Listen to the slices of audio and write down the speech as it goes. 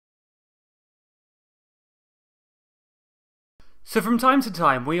So from time to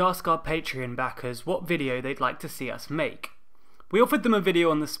time we ask our Patreon backers what video they'd like to see us make. We offered them a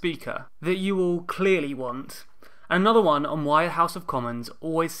video on the Speaker that you all clearly want, and another one on why the House of Commons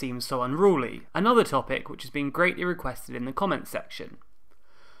always seems so unruly, another topic which has been greatly requested in the comments section.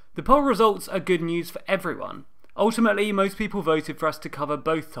 The poll results are good news for everyone. Ultimately, most people voted for us to cover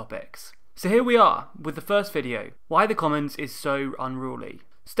both topics. So here we are with the first video, why the Commons is so unruly.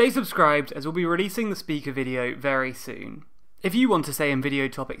 Stay subscribed as we'll be releasing the Speaker video very soon. If you want to say in video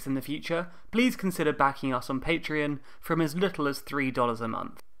topics in the future, please consider backing us on Patreon from as little as $3 a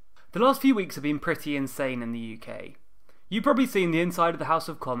month. The last few weeks have been pretty insane in the UK. You've probably seen the inside of the House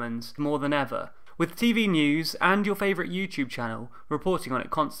of Commons more than ever, with TV news and your favourite YouTube channel reporting on it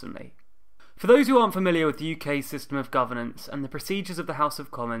constantly. For those who aren't familiar with the UK's system of governance and the procedures of the House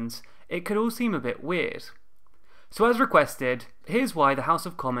of Commons, it could all seem a bit weird. So as requested, here's why the House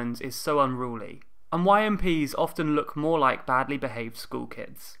of Commons is so unruly, and why MPs often look more like badly behaved school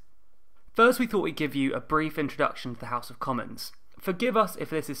kids. First, we thought we'd give you a brief introduction to the House of Commons. Forgive us if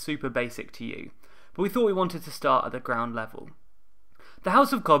this is super basic to you, but we thought we wanted to start at the ground level. The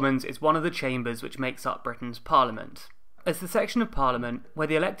House of Commons is one of the chambers which makes up Britain's Parliament. It's the section of Parliament where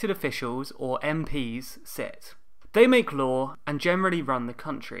the elected officials, or MPs, sit. They make law and generally run the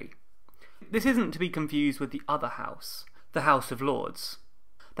country. This isn't to be confused with the other house, the House of Lords.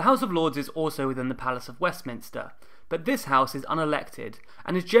 The House of Lords is also within the Palace of Westminster, but this house is unelected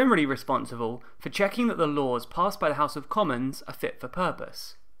and is generally responsible for checking that the laws passed by the House of Commons are fit for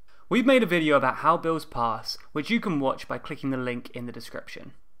purpose. We've made a video about how bills pass, which you can watch by clicking the link in the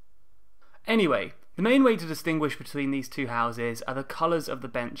description. Anyway, the main way to distinguish between these two houses are the colours of the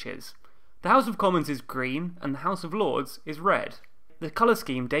benches. The House of Commons is green and the House of Lords is red. The colour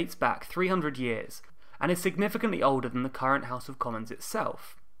scheme dates back 300 years and is significantly older than the current House of Commons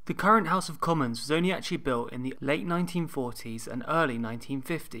itself. The current House of Commons was only actually built in the late 1940s and early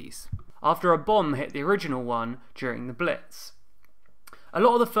 1950s, after a bomb hit the original one during the Blitz. A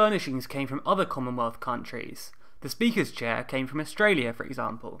lot of the furnishings came from other Commonwealth countries. The Speaker's chair came from Australia, for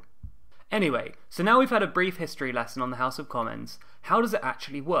example. Anyway, so now we've had a brief history lesson on the House of Commons. How does it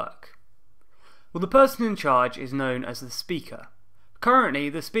actually work? Well, the person in charge is known as the Speaker. Currently,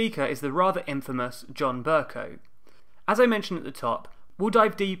 the Speaker is the rather infamous John Bercow. As I mentioned at the top, we'll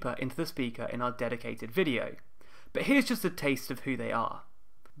dive deeper into the Speaker in our dedicated video, but here's just a taste of who they are.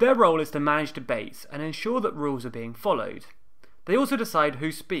 Their role is to manage debates and ensure that rules are being followed. They also decide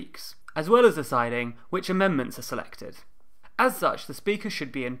who speaks, as well as deciding which amendments are selected. As such, the Speaker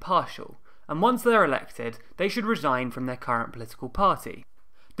should be impartial, and once they're elected, they should resign from their current political party.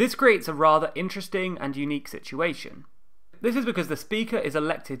 This creates a rather interesting and unique situation. This is because the Speaker is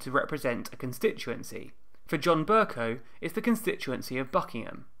elected to represent a constituency. For John Bercow, it's the constituency of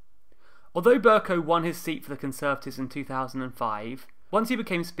Buckingham. Although Bercow won his seat for the Conservatives in 2005, once he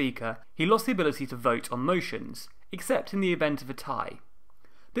became Speaker, he lost the ability to vote on motions, except in the event of a tie.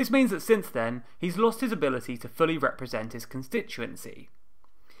 This means that since then, he's lost his ability to fully represent his constituency.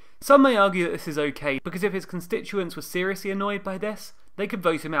 Some may argue that this is okay because if his constituents were seriously annoyed by this, they could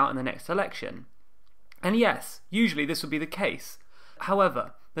vote him out in the next election. And yes, usually this would be the case.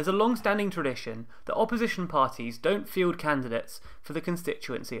 However, there's a long-standing tradition that opposition parties don't field candidates for the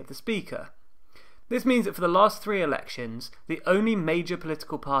constituency of the Speaker. This means that for the last 3 elections, the only major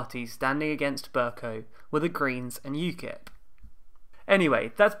political parties standing against Bercow were the Greens and UKIP.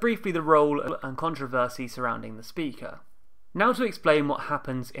 Anyway, that's briefly the role and controversy surrounding the Speaker. Now to explain what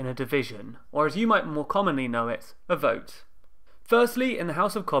happens in a division, or as you might more commonly know it, a vote. Firstly, in the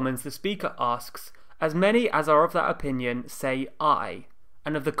House of Commons, the Speaker asks, as many as are of that opinion say aye,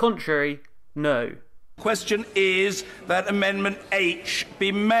 and of the contrary, no. Question is that Amendment H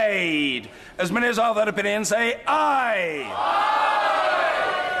be made. As many as are of that opinion say aye.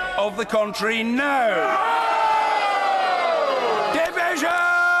 Aye. Of the contrary, no. Division!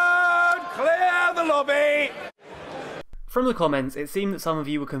 Clear the lobby! From the comments, it seemed that some of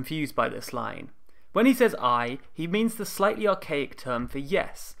you were confused by this line. When he says aye, he means the slightly archaic term for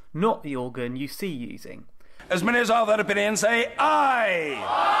yes, not the organ you see using. As many as are of that opinion say aye.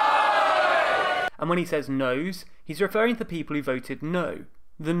 Aye. And when he says noes, he's referring to the people who voted no.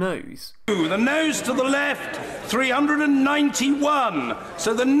 The noes. The noes to the left, 391.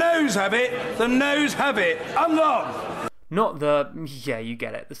 So the noes have it, the noes have it. Unlock! Not the, yeah, you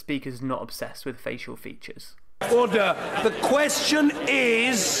get it, the Speaker's not obsessed with facial features. Order. The question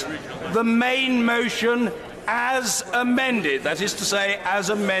is the main motion as amended. That is to say, as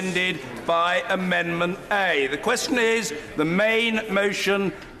amended by Amendment A. The question is the main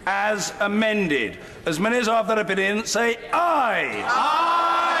motion as amended. As many as are of that opinion say aye.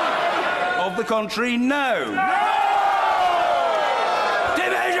 Aye. Of the contrary, no. No.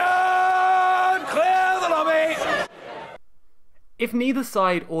 If neither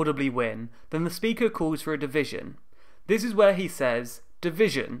side audibly win, then the Speaker calls for a division. This is where he says,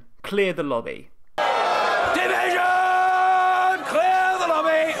 "Division, clear the lobby." Division! Clear the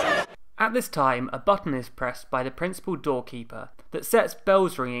lobby! At this time, a button is pressed by the principal doorkeeper that sets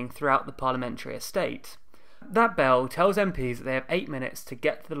bells ringing throughout the parliamentary estate. That bell tells MPs that they have 8 minutes to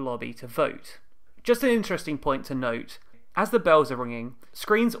get to the lobby to vote. Just an interesting point to note, as the bells are ringing,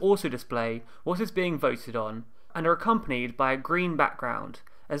 screens also display what is being voted on and are accompanied by a green background,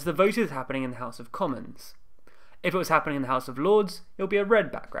 as the vote is happening in the House of Commons. If it was happening in the House of Lords, it will be a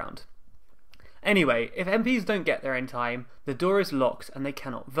red background. Anyway, if MPs don't get there in time, the door is locked and they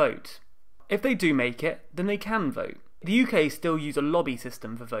cannot vote. If they do make it, then they can vote. The UK still use a lobby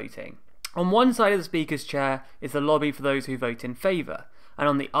system for voting. On one side of the Speaker's chair is the lobby for those who vote in favour, and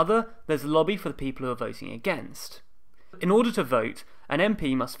on the other there's the lobby for the people who are voting against. In order to vote, an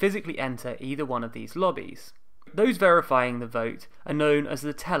MP must physically enter either one of these lobbies. Those verifying the vote are known as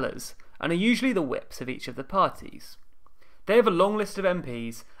the tellers, and are usually the whips of each of the parties. They have a long list of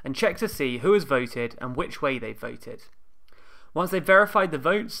MPs and check to see who has voted and which way they've voted. Once they've verified the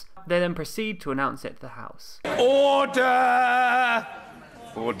votes, they then proceed to announce it to the House. Order!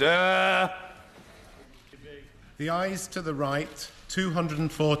 Order! The ayes to the right,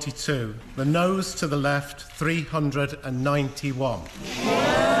 242. The noes to the left, 391.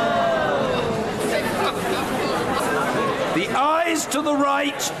 The ayes to the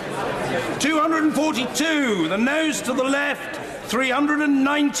right, 242. The noes to the left,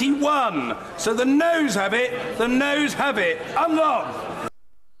 391. So the noes have it, the noes have it. Unlock!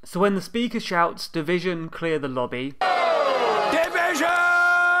 So when the Speaker shouts, "Division, clear the lobby," Division!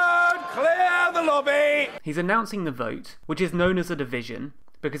 Clear the lobby! he's announcing the vote, which is known as a division,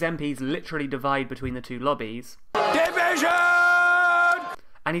 because MPs literally divide between the two lobbies. Division!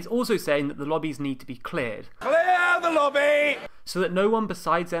 And he's also saying that the lobbies need to be cleared, Clear the lobby! so that no one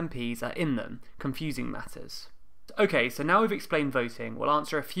besides MPs are in them, confusing matters. Okay, so now we've explained voting, we'll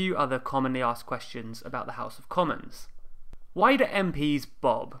answer a few other commonly asked questions about the House of Commons. Why do MPs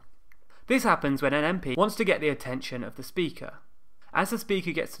bob? This happens when an MP wants to get the attention of the Speaker. As the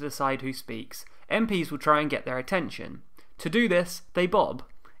Speaker gets to decide who speaks, MPs will try and get their attention. To do this, they bob.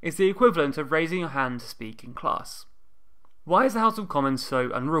 It's the equivalent of raising your hand to speak in class. Why is the House of Commons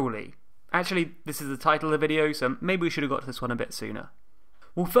so unruly? Actually, this is the title of the video, so maybe we should have got to this one a bit sooner.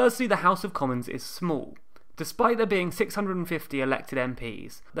 Well, firstly, the House of Commons is small. Despite there being 650 elected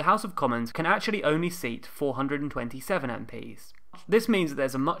MPs, the House of Commons can actually only seat 427 MPs. This means that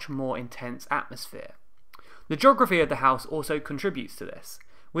there's a much more intense atmosphere. The geography of the House also contributes to this,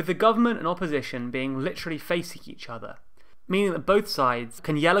 with the government and opposition being literally facing each other, meaning that both sides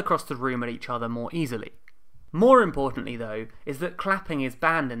can yell across the room at each other more easily. More importantly though, is that clapping is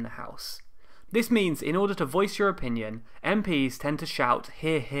banned in the House. This means in order to voice your opinion, MPs tend to shout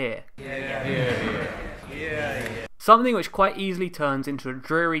 "hear, hear." Something which quite easily turns into a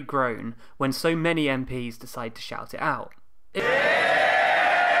dreary groan when so many MPs decide to shout it out.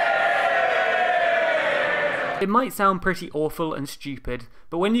 It might sound pretty awful and stupid,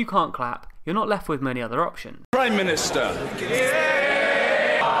 but when you can't clap, you're not left with many other options. Prime Minister.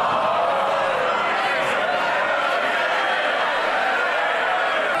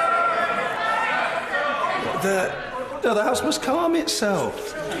 The House must calm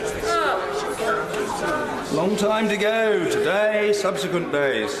itself. Long time to go. Today, subsequent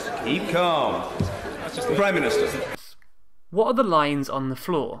days. Keep calm. Prime Minister. What are the lines on the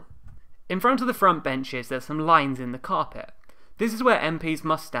floor? In front of the front benches, there's some lines in the carpet. This is where MPs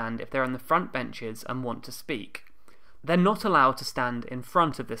must stand if they're on the front benches and want to speak. They're not allowed to stand in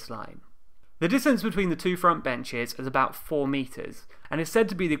front of this line. The distance between the two front benches is about 4 metres, and is said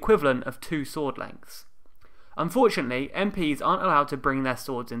to be the equivalent of 2 sword lengths. Unfortunately, MPs aren't allowed to bring their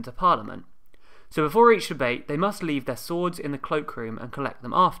swords into Parliament, so before each debate they must leave their swords in the cloakroom and collect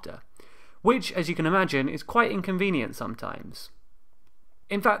them after, which, as you can imagine, is quite inconvenient sometimes.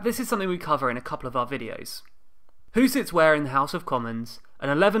 In fact, this is something we cover in a couple of our videos. Who sits where in the House of Commons, and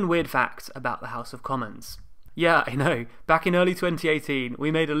 11 weird facts about the House of Commons. Yeah, I know, back in early 2018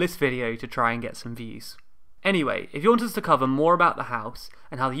 we made a list video to try and get some views. Anyway, if you want us to cover more about the House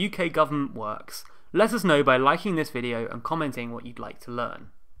and how the UK government works, let us know by liking this video and commenting what you'd like to learn.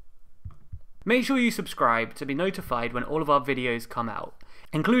 Make sure you subscribe to be notified when all of our videos come out,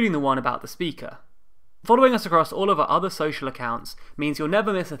 including the one about the Speaker. Following us across all of our other social accounts means you'll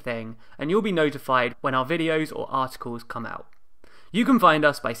never miss a thing, and you'll be notified when our videos or articles come out. You can find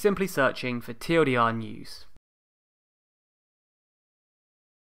us by simply searching for TLDR News.